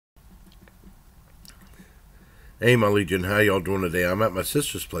Hey, my Legion, how y'all doing today? I'm at my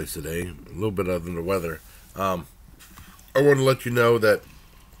sister's place today, a little bit other than the weather. I want to let you know that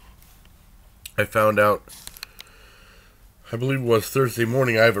I found out, I believe it was Thursday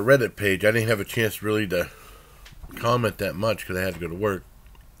morning, I have a Reddit page. I didn't have a chance really to comment that much because I had to go to work,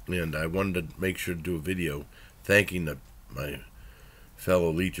 and I wanted to make sure to do a video thanking my fellow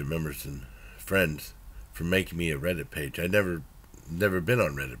Legion members and friends for making me a Reddit page. I'd never been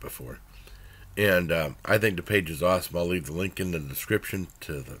on Reddit before. And I think the page is awesome. I'll leave the link in the description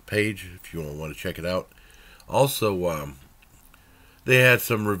to the page if you want to check it out. Also, they had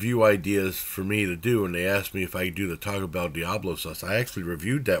some review ideas for me to do, and they asked me if I could do the Taco Bell Diablo sauce. I actually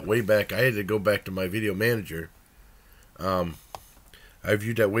reviewed that way back. I had to go back to my video manager. I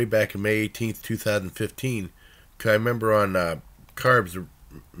reviewed that way back in May 18th, 2015. Cause I remember on Carbs, the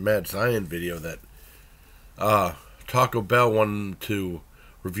Mad Zion video, that Taco Bell wanted to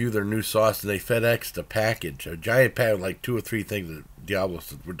review their new sauce, and they FedExed a package, a giant pack with like 2 or 3 things that Diablo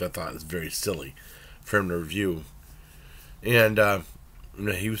said, which I thought was very silly for him to review. And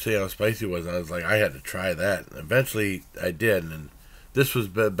he was saying how spicy it was, and I was like, I had to try that. And eventually, I did, and this was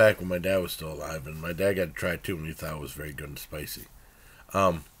back when my dad was still alive, and my dad got to try it too, and he thought it was very good and spicy.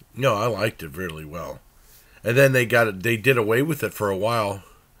 No, I liked it really well. And then they did away with it for a while,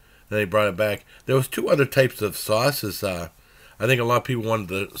 and they brought it back. There was 2 other types of sauces. I think a lot of people wanted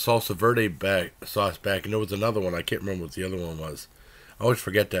the salsa verde sauce back, and there was another one. I can't remember what the other one was. I always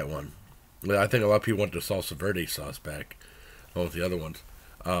forget that one. I think a lot of people want the salsa verde sauce back, along with the other ones.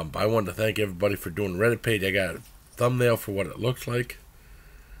 But I wanted to thank everybody for doing the Reddit page. I got a thumbnail for what it looks like.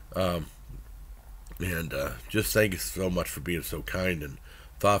 And just thank you so much for being so kind and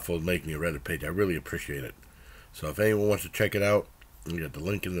thoughtful to make me a Reddit page. I really appreciate it. So if anyone wants to check it out, you got the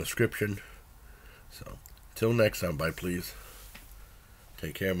link in the description. So, till next time, bye please.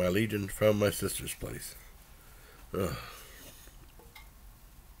 Take care, my Legion, from my sister's place. Ugh.